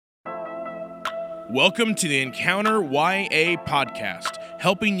Welcome to the Encounter YA podcast,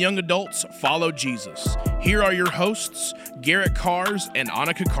 helping young adults follow Jesus. Here are your hosts, Garrett Cars and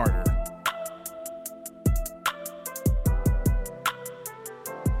Annika Carter.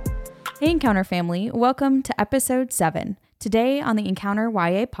 Hey Encounter family, welcome to episode 7. Today on the Encounter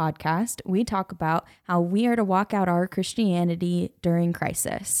YA podcast, we talk about how we are to walk out our Christianity during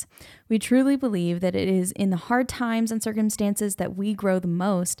crisis. We truly believe that it is in the hard times and circumstances that we grow the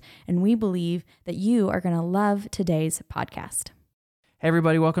most, and we believe that you are going to love today's podcast. Hey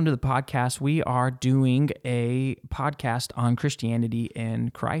everybody, welcome to the podcast. We are doing a podcast on Christianity in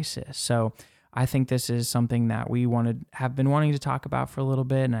crisis. So I think this is something that we have been wanting to talk about for a little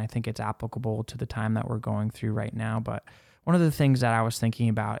bit, and I think it's applicable to the time that we're going through right now. But one of the things that I was thinking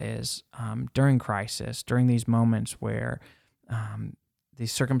about is during crisis, during these moments where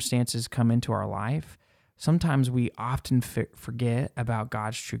these circumstances come into our life, sometimes we often forget about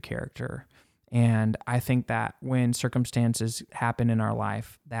God's true character. And I think that when circumstances happen in our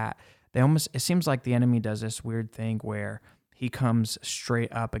life, that it seems like the enemy does this weird thing where he comes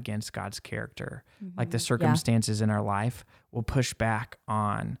straight up against God's character. Like the circumstances in our life will push back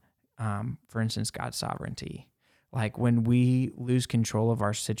on, for instance, God's sovereignty. Like when we lose control of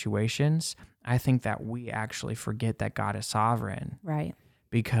our situations, I think that we actually forget that God is sovereign. Right.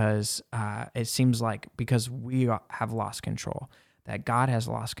 Because it seems like because we have lost control, that God has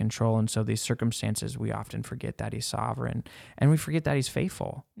lost control. And so these circumstances, we often forget that he's sovereign and we forget that he's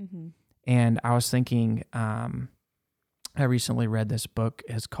faithful. Mm-hmm. And I was thinking, I recently read this book.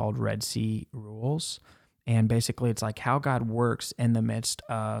 It's called Red Sea Rules. And basically it's like how God works in the midst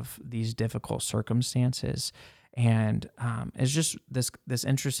of these difficult circumstances. And it's just this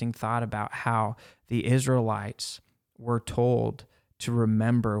interesting thought about how the Israelites were told to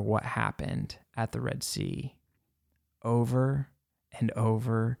remember what happened at the Red Sea over and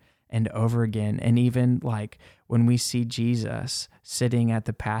over and over again. And even like when we see Jesus sitting at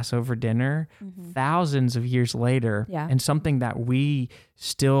the Passover dinner thousands of years later, and something that we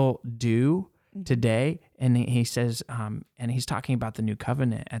still do today. And he says, and he's talking about the new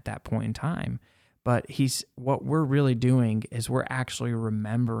covenant at that point in time. But what we're really doing is we're actually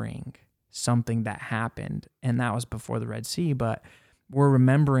remembering something that happened. And that was before the Red Sea, but we're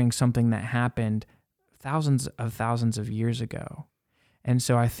remembering something that happened thousands of years ago. And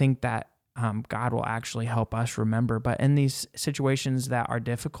so I think that God will actually help us remember. But in these situations that are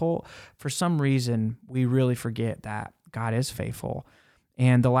difficult, for some reason, we really forget that God is faithful.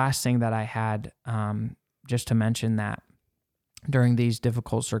 And the last thing that I had, just to mention that during these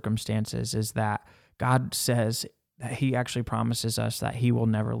difficult circumstances, is that God says that he actually promises us that he will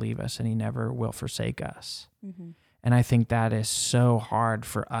never leave us and he never will forsake us. Mm-hmm. And I think that is so hard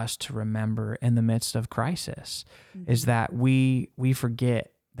for us to remember in the midst of crisis, is that we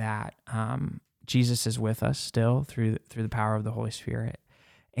forget that Jesus is with us still through the power of the Holy Spirit.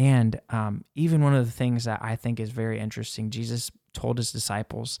 And even one of the things that I think is very interesting, Jesus told his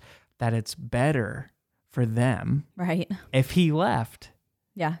disciples that it's better for them if he left.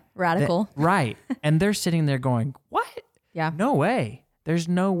 Yeah, radical. Right. And they're sitting there going, what? Yeah. No way. There's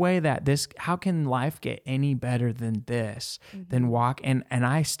no way that how can life get any better than this, than walk? And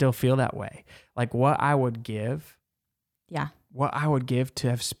I still feel that way. Like what I would give to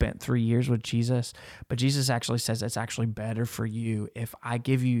have spent 3 years with Jesus. But Jesus actually says it's actually better for you if I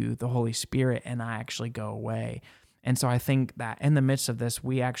give you the Holy Spirit and I actually go away. And so I think that in the midst of this,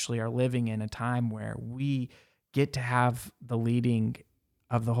 we actually are living in a time where we get to have the leading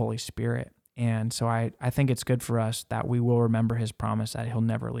of the Holy Spirit. And so I think it's good for us that we will remember his promise that he'll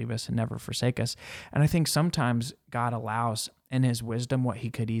never leave us and never forsake us. And I think sometimes God allows in his wisdom what he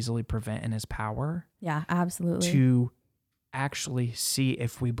could easily prevent in his power. Yeah, absolutely. To actually see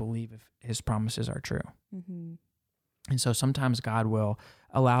if we believe if his promises are true. Mm-hmm. And so sometimes God will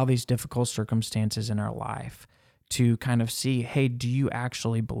allow these difficult circumstances in our life to kind of see, hey, do you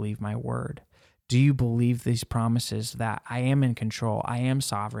actually believe my word? Do you believe these promises that I am in control, I am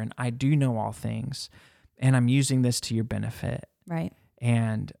sovereign, I do know all things, and I'm using this to your benefit? Right.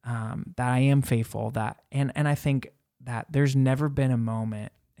 And that I am faithful, and I think that there's never been a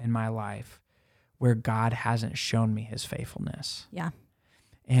moment in my life where God hasn't shown me his faithfulness. Yeah.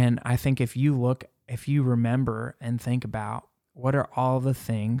 And I think if you remember and think about what are all the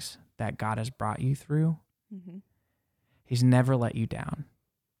things that God has brought you through, he's never let you down.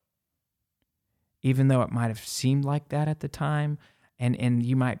 Even though it might have seemed like that at the time, and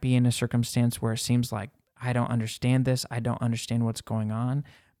you might be in a circumstance where it seems like, I don't understand this, I don't understand what's going on,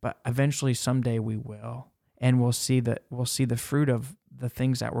 but eventually someday we will, and we'll see the fruit of the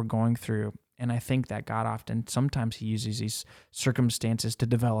things that we're going through. And I think that God sometimes he uses these circumstances to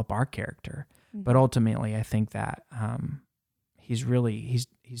develop our character, But ultimately, I think that he's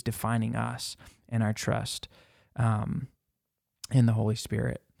defining us and our trust in the Holy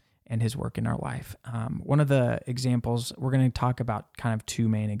Spirit and his work in our life. One of the examples, we're going to talk about kind of two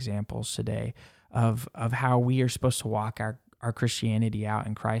main examples today of how we are supposed to walk our Christianity out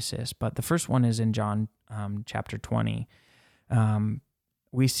in crisis. But the first one is in John chapter 20.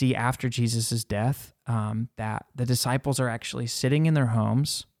 We see after Jesus' death that the disciples are actually sitting in their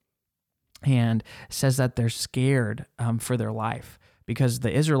homes, and it says that they're scared for their life because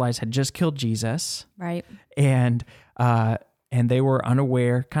the Israelites had just killed Jesus. Right. And they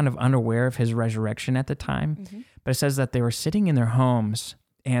were kind of unaware of his resurrection at the time. Mm-hmm. But it says that they were sitting in their homes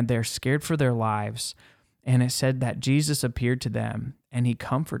and they're scared for their lives. And it said that Jesus appeared to them and he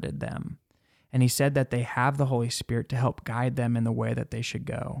comforted them. And he said that they have the Holy Spirit to help guide them in the way that they should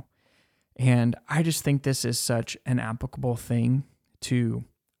go. And I just think this is such an applicable thing to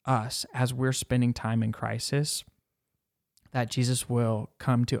us as we're spending time in crisis, that Jesus will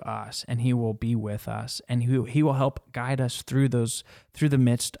come to us and he will be with us and he will help guide us through the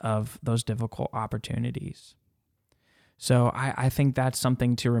midst of those difficult opportunities. So I think that's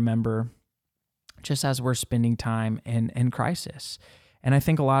something to remember just as we're spending time in crisis. And I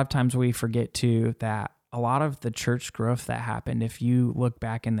think a lot of times we forget too that a lot of the church growth that happened, if you look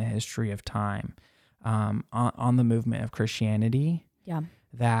back in the history of time on the movement of Christianity,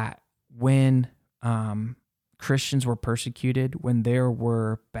 that when Christians were persecuted, when there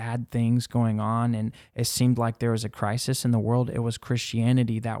were bad things going on and it seemed like there was a crisis in the world, it was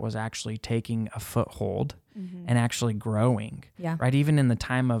Christianity that was actually taking a foothold and actually growing. Yeah. Right? Even in the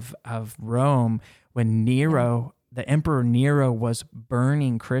time of Rome, when Nero, the Emperor Nero, was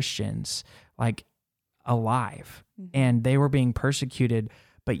burning Christians like alive and they were being persecuted,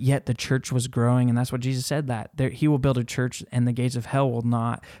 but yet the church was growing. And that's what Jesus said, that he will build a church and the gates of hell will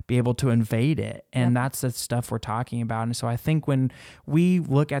not be able to invade it. And that's the stuff we're talking about. And so I think when we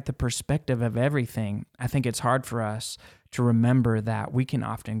look at the perspective of everything, I think it's hard for us to remember that we can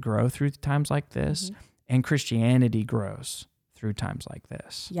often grow through times like this and Christianity grows through times like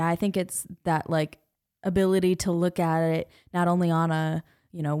this. Yeah, I think it's that like ability to look at it not only on a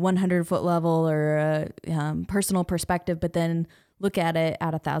 100-foot level or a personal perspective, but then look at it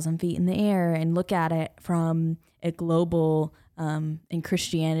at 1,000 feet in the air and look at it from a global and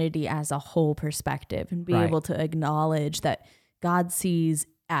Christianity as a whole perspective and be able to acknowledge that God sees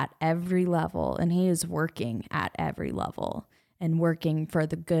at every level and he is working at every level and working for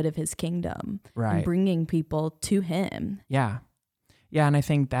the good of his kingdom and bringing people to him. Yeah. Yeah. And I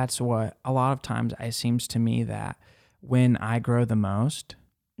think that's what a lot of times it seems to me that when I grow the most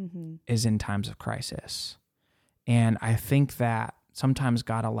is in times of crisis. And I think that sometimes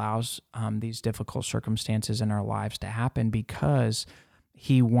God allows these difficult circumstances in our lives to happen because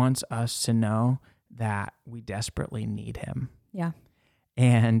he wants us to know that we desperately need him. Yeah.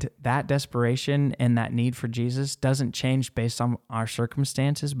 And that desperation and that need for Jesus doesn't change based on our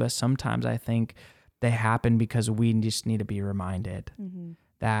circumstances, but sometimes I think they happen because we just need to be reminded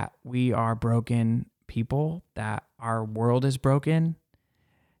that we are broken people, that our world is broken,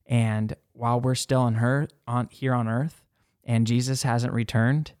 and while we're still here on earth and Jesus hasn't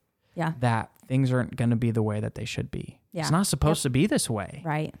returned, that things aren't going to be the way that they should be. Yeah. It's not supposed to be this way.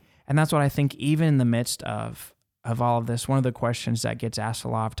 Right. And that's what I think even in the midst of all of this, one of the questions that gets asked a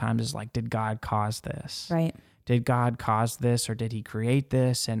lot of times is like, did God cause this? Right. Did God cause this or did he create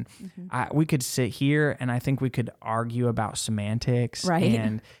this? And we could sit here and I think we could argue about semantics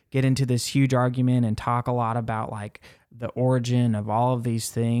and get into this huge argument and talk a lot about like the origin of all of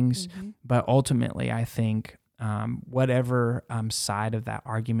these things. But ultimately, I think whatever side of that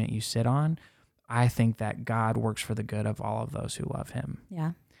argument you sit on, I think that God works for the good of all of those who love him.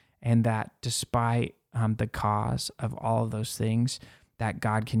 Yeah. And that despite the cause of all of those things, that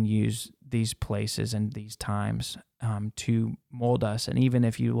God can use these places and these times to mold us. And even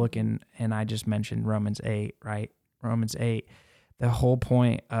if you look and I just mentioned Romans 8, right? Romans 8, the whole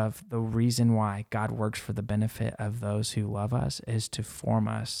point of the reason why God works for the benefit of those who love us is to form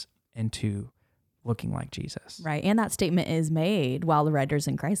us into looking like Jesus. Right. And that statement is made while the writer's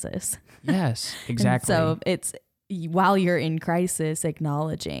in crisis. Yes, exactly. So it's while you're in crisis,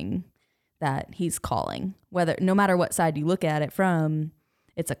 acknowledging that he's calling, no matter what side you look at it from,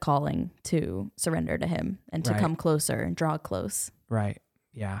 it's a calling to surrender to him and to come closer and draw close. Right.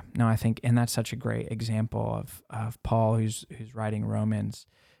 Yeah. No, I think, and that's such a great example of Paul, who's writing Romans,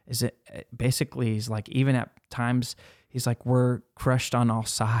 is it basically he's like, even at times he's like, we're crushed on all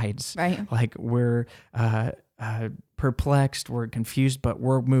sides. Right. Like we're perplexed, we're confused, but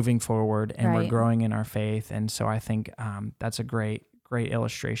we're moving forward and we're growing in our faith. And so I think that's a great great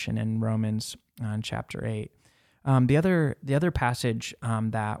illustration in Romans chapter 8. The other passage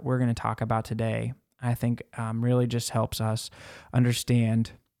that we're going to talk about today, I think really just helps us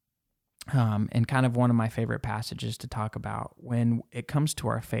understand, and kind of one of my favorite passages to talk about when it comes to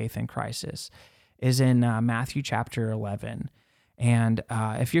our faith in crisis, is in Matthew chapter 11. And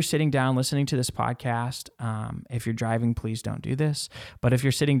if you're sitting down listening to this podcast, if you're driving, please don't do this. But if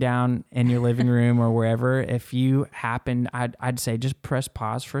you're sitting down in your living room or wherever, if you happen, I'd say just press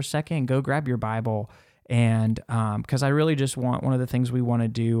pause for a second, go grab your Bible. And because I really just want, one of the things we want to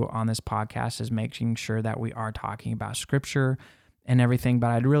do on this podcast is making sure that we are talking about Scripture and everything,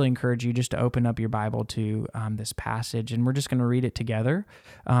 but I'd really encourage you just to open up your Bible to this passage, and we're just going to read it together.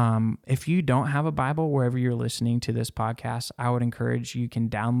 If you don't have a Bible, wherever you're listening to this podcast, I would encourage you can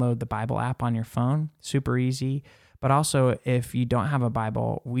download the Bible app on your phone, super easy. But also, if you don't have a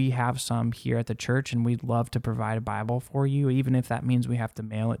Bible, we have some here at the church, and we'd love to provide a Bible for you, even if that means we have to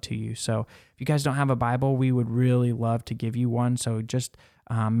mail it to you. So if you guys don't have a Bible, we would really love to give you one. So just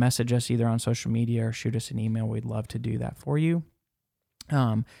message us either on social media or shoot us an email. We'd love to do that for you.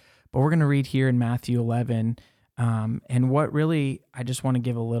 But we're going to read here in Matthew 11, and what really, I just want to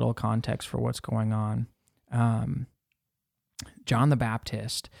give a little context for what's going on. John the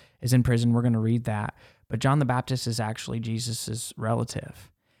Baptist is in prison. We're going to read that. But John the Baptist is actually Jesus's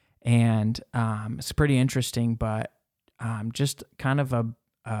relative. And it's pretty interesting, but just kind of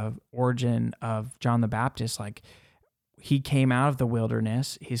a origin of John the Baptist, like he came out of the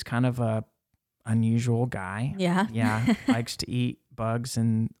wilderness. He's kind of a unusual guy. Yeah. Yeah. Likes to eat bugs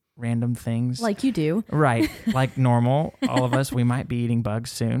and random things. Like you do. Right. Like normal. All of us, we might be eating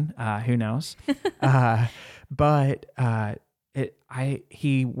bugs soon. Who knows?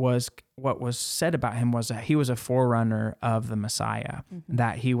 What was said about him was that he was a forerunner of the Messiah,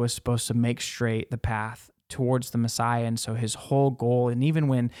 that he was supposed to make straight the path towards the Messiah. And so his whole goal, and even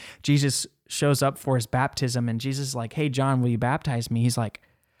when Jesus shows up for his baptism and Jesus is like, "Hey, John, will you baptize me?" He's like,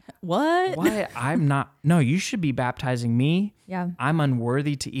 "What? Why? I'm not. No, you should be baptizing me. Yeah. I'm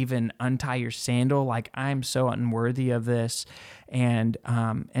unworthy to even untie your sandal. Like, I'm so unworthy of this." And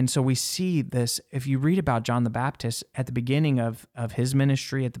so we see this, if you read about John the Baptist at the beginning of his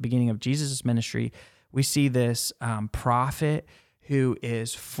ministry, at the beginning of Jesus' ministry, we see this prophet who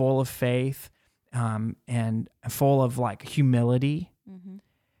is full of faith and full of like humility. Mm-hmm.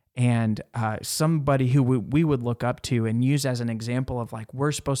 And somebody who we would look up to and use as an example of like,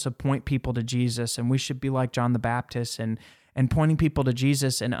 we're supposed to point people to Jesus, and we should be like John the Baptist and pointing people to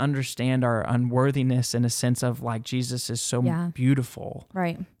Jesus and understand our unworthiness in a sense of like, Jesus is so beautiful.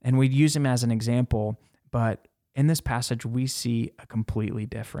 Right. And we'd use him as an example, but in this passage, we see a completely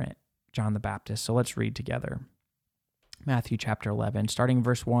different John the Baptist. So let's read together. Matthew chapter 11, starting in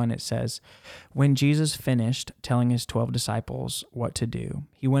verse 1, it says, "When Jesus finished telling his 12 disciples what to do,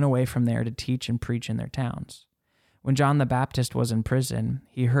 he went away from there to teach and preach in their towns. When John the Baptist was in prison,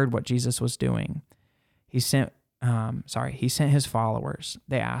 he heard what Jesus was doing. He sent his followers.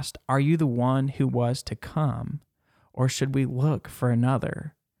 They asked, 'Are you the one who was to come, or should we look for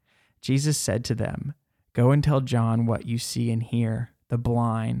another?' Jesus said to them, 'Go and tell John what you see and hear. The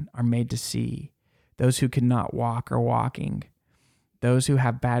blind are made to see. Those who could not walk are walking. Those who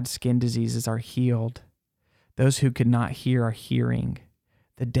have bad skin diseases are healed. Those who could not hear are hearing.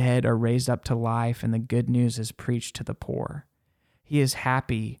 The dead are raised up to life, and the good news is preached to the poor. He is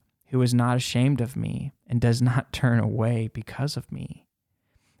happy who is not ashamed of me and does not turn away because of me.'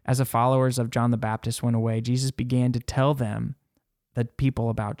 As the followers of John the Baptist went away, Jesus began to tell them, the people,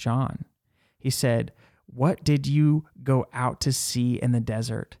 about John. He said, 'What did you go out to see in the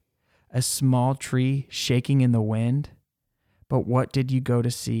desert? A small tree shaking in the wind? But what did you go to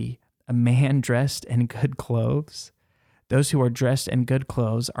see? A man dressed in good clothes? Those who are dressed in good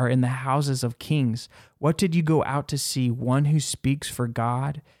clothes are in the houses of kings. What did you go out to see? One who speaks for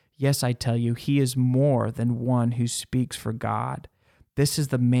God? Yes, I tell you, he is more than one who speaks for God. This is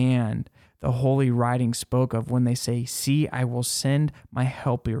the man the Holy Writing spoke of when they say, 'See, I will send my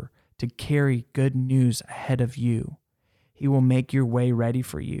helper to carry good news ahead of you. He will make your way ready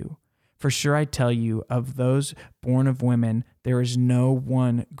for you.' For sure I tell you, of those born of women, there is no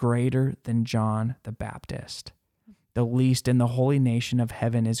one greater than John the Baptist. The least in the holy nation of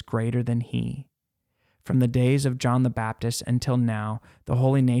heaven is greater than he. From the days of John the Baptist until now, the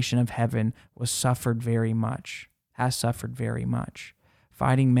holy nation of heaven has suffered very much.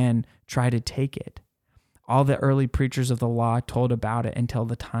 Fighting men try to take it. All the early preachers of the law told about it until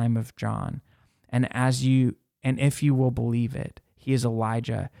the time of John. And if you will believe it, he is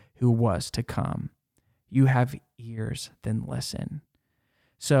Elijah who was to come. You have ears, then listen."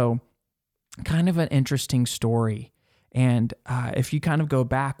 So kind of an interesting story. And if you kind of go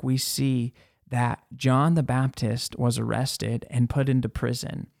back, we see that John the Baptist was arrested and put into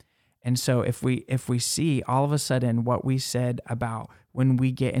prison. And so if we see all of a sudden what we said about when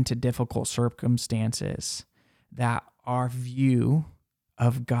we get into difficult circumstances, that our view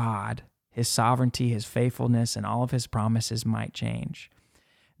of God, his sovereignty, his faithfulness, and all of his promises might change.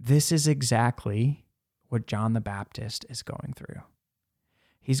 This is exactly what John the Baptist is going through.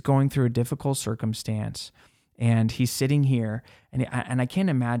 He's going through a difficult circumstance, and he's sitting here, and I can't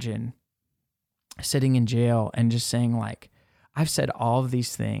imagine sitting in jail and just saying, like, I've said all of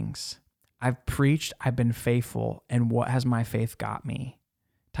these things. I've preached, I've been faithful, and what has my faith got me?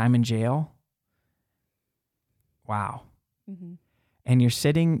 Time in jail? Wow. Mm-hmm. And he's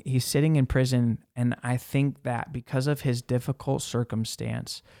sitting in prison, and I think that because of his difficult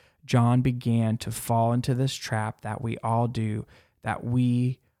circumstance, John began to fall into this trap that we all do, that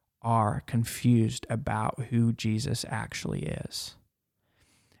we are confused about who Jesus actually is.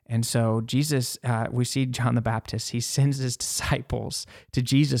 And so Jesus, we see John the Baptist, he sends his disciples to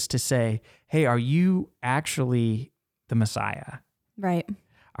Jesus to say, hey, are you actually the Messiah? Right.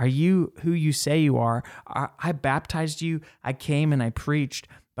 Are you who you say you are? I baptized you, I came and I preached,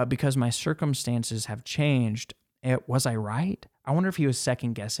 but because my circumstances have changed, was I right? I wonder if he was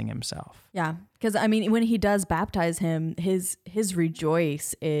second guessing himself. Yeah, because I mean, when he does baptize him, his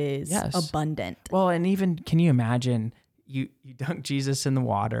rejoice is abundant. Well, and even, can you imagine, you dunk Jesus in the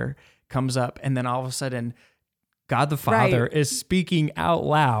water, comes up, and then all of a sudden, God the Father is speaking out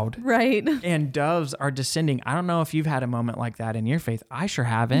loud. Right. And doves are descending. I don't know if you've had a moment like that in your faith. I sure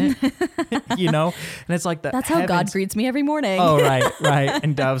haven't. And it's like that's how God greets me every morning. Oh, right.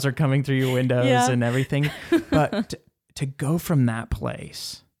 And doves are coming through your windows and everything. But to go from that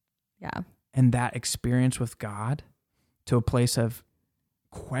place and that experience with God to a place of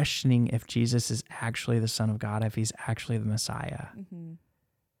questioning if Jesus is actually the Son of God, if he's actually the Messiah. Mm-hmm.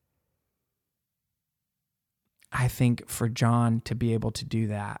 I think for John to be able to do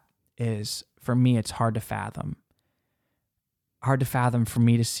that is, for me, it's hard to fathom. Hard to fathom for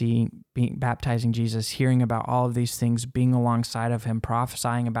me to see baptizing Jesus, hearing about all of these things, being alongside of him,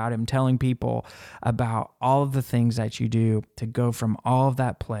 prophesying about him, telling people about all of the things that you do, to go from all of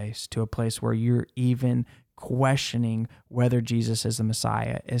that place to a place where you're even questioning whether Jesus is the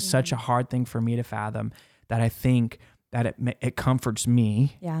Messiah is such a hard thing for me to fathom, that I think that it comforts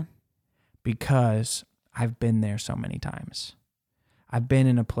me. Yeah. Because I've been there so many times. I've been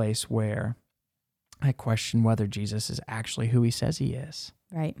in a place where I question whether Jesus is actually who he says he is.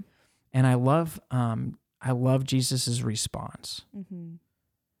 Right. And I love Jesus's response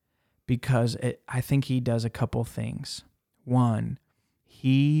because I think he does a couple things. One,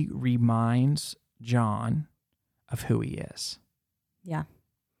 he reminds John of who he is. Yeah.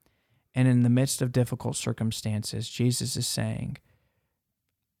 And in the midst of difficult circumstances, Jesus is saying,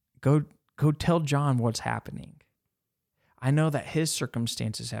 go tell John what's happening. I know that his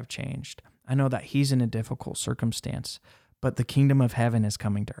circumstances have changed. I know that he's in a difficult circumstance, but the kingdom of heaven is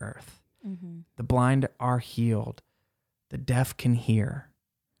coming to earth. Mm-hmm. The blind are healed. The deaf can hear.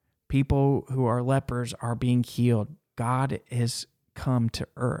 People who are lepers are being healed. God is come to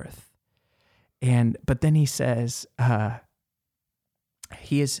earth. But then he says,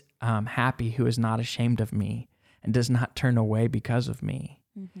 he is happy who is not ashamed of me and does not turn away because of me.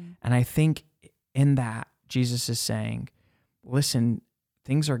 Mm-hmm. And I think in that, Jesus is saying, listen,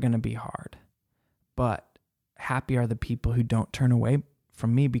 things are going to be hard, but happy are the people who don't turn away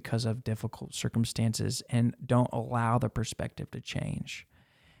from me because of difficult circumstances and don't allow the perspective to change.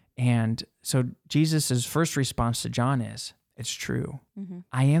 And so Jesus' first response to John is, it's true. Mm-hmm.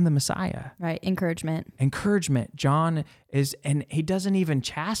 I am the Messiah. Right. Encouragement. John is, and he doesn't even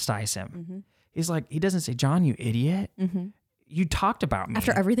chastise him. Mm-hmm. He's like, he doesn't say, John, you idiot. Mm-hmm. You talked about me.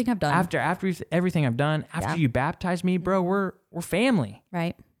 After everything I've done. After everything I've done, after you baptized me, bro, we're family.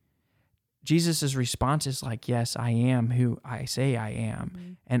 Right. Jesus' response is like, yes, I am who I say I am.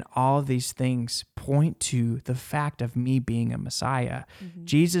 Mm-hmm. And all of these things point to the fact of me being a Messiah. Mm-hmm.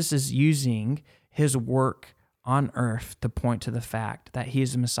 Jesus is using his work on earth to point to the fact that he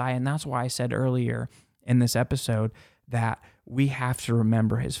is a Messiah. And that's why I said earlier in this episode that we have to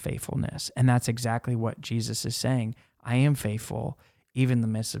remember his faithfulness. And that's exactly what Jesus is saying. I am faithful, even in the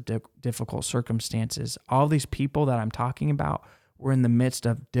midst of difficult circumstances. All these people that I'm talking about were in the midst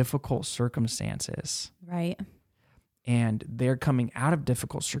of difficult circumstances. Right. And they're coming out of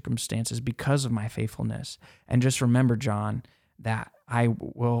difficult circumstances because of my faithfulness. And just remember, John, that I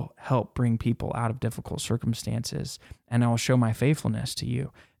will help bring people out of difficult circumstances, and I will show my faithfulness to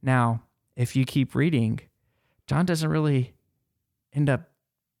you. Now, if you keep reading, John doesn't really end up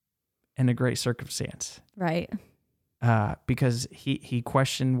in a great circumstance. Right. because he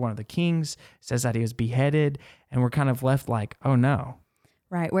questioned one of the kings, says that he was beheaded, and we're kind of left like, oh no.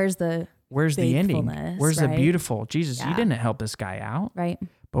 Right. Where's the ending? Where's the right? beautiful Jesus? Yeah. You didn't help this guy out. Right.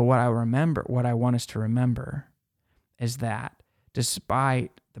 But what I want us to remember is that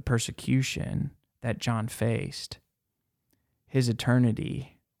despite the persecution that John faced, his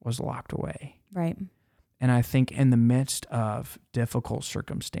eternity was locked away. Right. And I think in the midst of difficult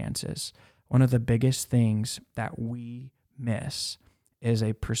circumstances, one of the biggest things that we miss is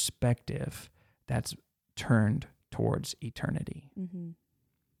a perspective that's turned towards eternity. Mm-hmm.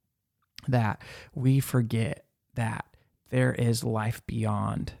 That we forget that there is life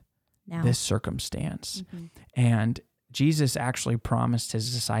beyond this circumstance. Mm-hmm. And Jesus actually promised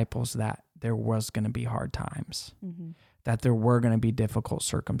his disciples that there was going to be hard times, that there were going to be difficult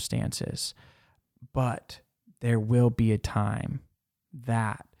circumstances, but there will be a time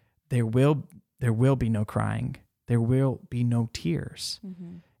that there will be no crying, there will be no tears,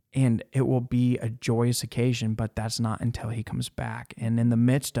 and it will be a joyous occasion, but that's not until he comes back. And in the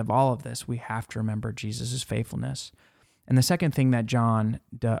midst of all of this, we have to remember Jesus' faithfulness. And the second thing that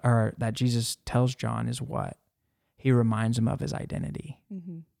that Jesus tells John is what? He reminds him of his identity.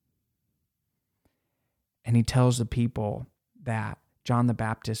 And he tells the people that John the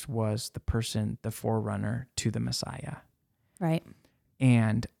Baptist was the forerunner to the Messiah. Right.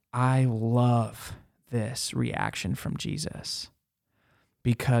 And I love this reaction from Jesus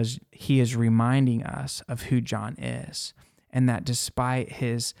because he is reminding us of who John is, and that despite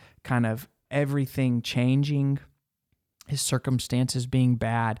his kind of everything changing, his circumstances being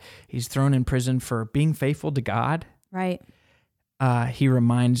bad, he's thrown in prison for being faithful to God. Right. He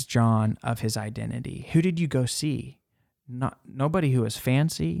reminds John of his identity. Who did you go see? Nobody who was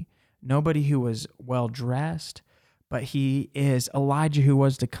fancy, nobody who was well-dressed, but he is Elijah who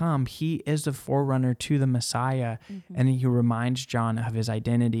was to come. He is the forerunner to the Messiah, and he reminds John of his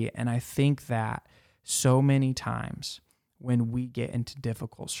identity. And I think that so many times when we get into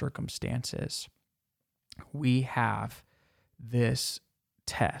difficult circumstances, we have this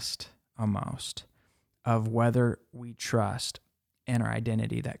test almost of whether we trust in our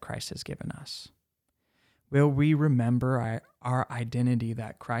identity that Christ has given us. Will we remember our identity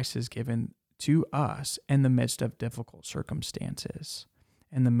that Christ has given to us in the midst of difficult circumstances,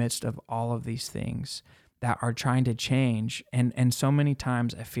 in the midst of all of these things that are trying to change? And so many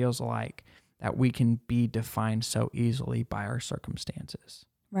times it feels like that we can be defined so easily by our circumstances.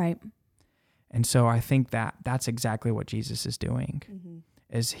 Right. And so I think that that's exactly what Jesus is doing,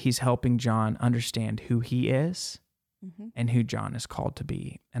 is he's helping John understand who he is and who John is called to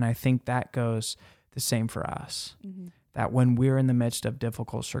be. And I think that goes the same for us, that when we're in the midst of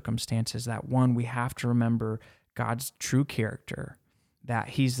difficult circumstances, that one, we have to remember God's true character, that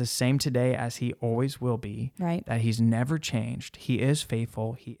he's the same today as he always will be, right? That he's never changed. He is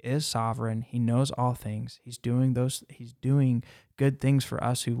faithful. He is sovereign. He knows all things. He's doing good things for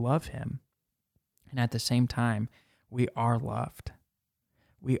us who love him. And at the same time, we are loved.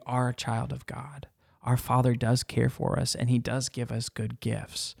 We are a child of God. Our Father does care for us, and he does give us good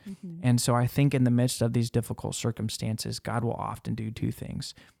gifts. And so I think in the midst of these difficult circumstances, God will often do two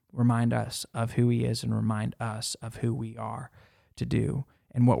things: remind us of who he is and remind us of who we are to do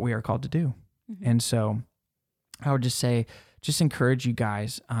and what we are called to do. And so I would just say, just encourage you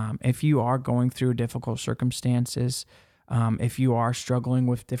guys, if you are going through difficult circumstances, if you are struggling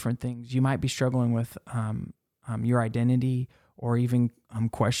with different things, you might be struggling with your identity, or even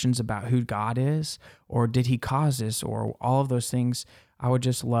questions about who God is, or did he cause this, or all of those things. I would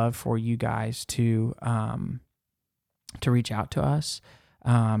just love for you guys to reach out to us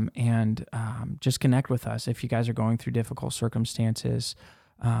and just connect with us. If you guys are going through difficult circumstances,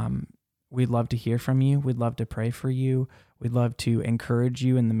 we'd love to hear from you. We'd love to pray for you. We'd love to encourage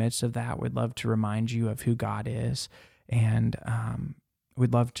you in the midst of that. We'd love to remind you of who God is. And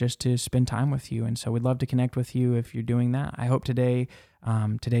we'd love just to spend time with you. And so we'd love to connect with you if you're doing that. I hope today's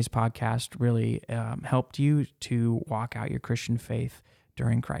podcast really helped you to walk out your Christian faith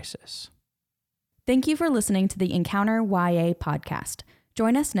during crisis. Thank you for listening to the Encounter YA podcast.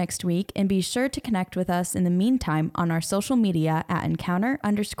 Join us next week, and be sure to connect with us in the meantime on our social media at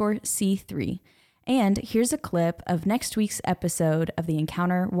encounter_C3. And here's a clip of next week's episode of the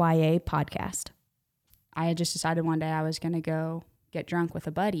Encounter YA podcast. I had just decided one day I was going to go get drunk with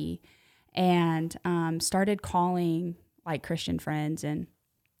a buddy, and started calling like Christian friends. And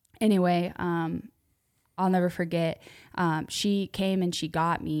anyway, I'll never forget. She came and she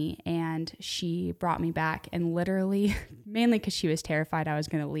got me and she brought me back, and literally, mainly because she was terrified I was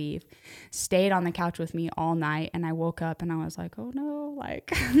going to leave, stayed on the couch with me all night. And I woke up and I was like, oh no,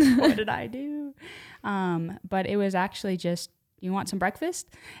 like, what did I do? But it was actually just, you want some breakfast?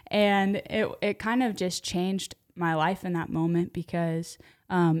 And it kind of just changed my life in that moment, because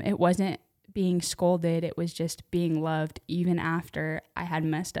it wasn't being scolded. It was just being loved, even after I had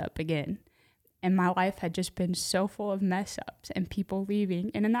messed up again. And my life had just been so full of mess ups and people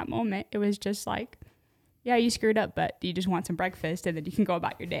leaving. And in that moment, it was just like, yeah, you screwed up, but you just want some breakfast and then you can go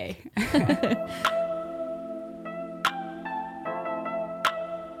about your day.